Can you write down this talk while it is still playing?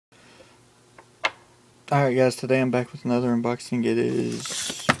Alright guys, today I'm back with another unboxing. It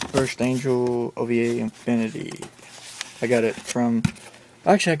is First Angel OVA Infinity. I got it from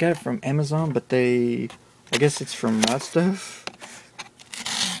Amazon, but I guess it's from Rod Stuff.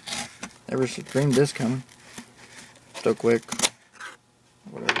 Never dreamed this coming. So quick.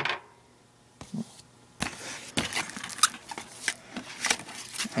 Whatever.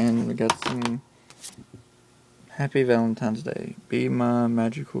 And we got some Happy Valentine's Day. Be my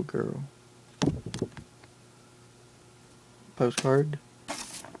magical girl. Postcard.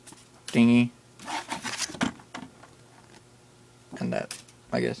 Thingy. And that,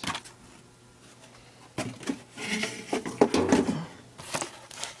 I guess.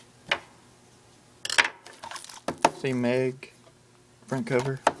 See Meg, front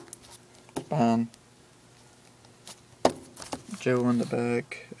cover, spine, Joe on the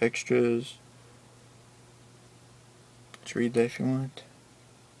back, extras. Let's read that if you want.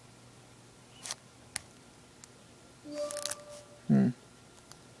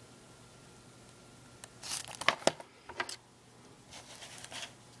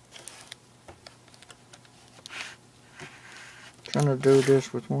 Trying to do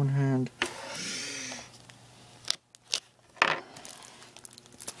this with one hand.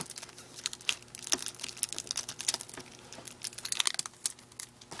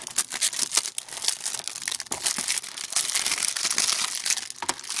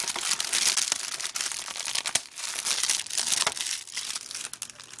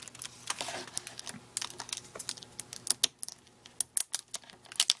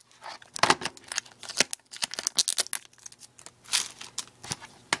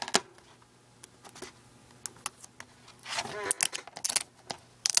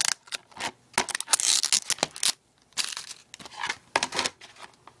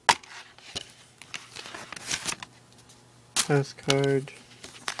 Postcard,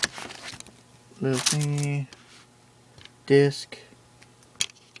 little thingy, disc,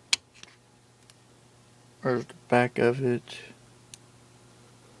 or the back of it.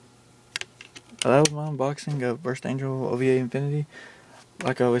 That was my unboxing of First Angel OVA Infinity.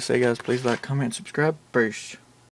 Like I always say, guys, please like, comment, subscribe. Peace.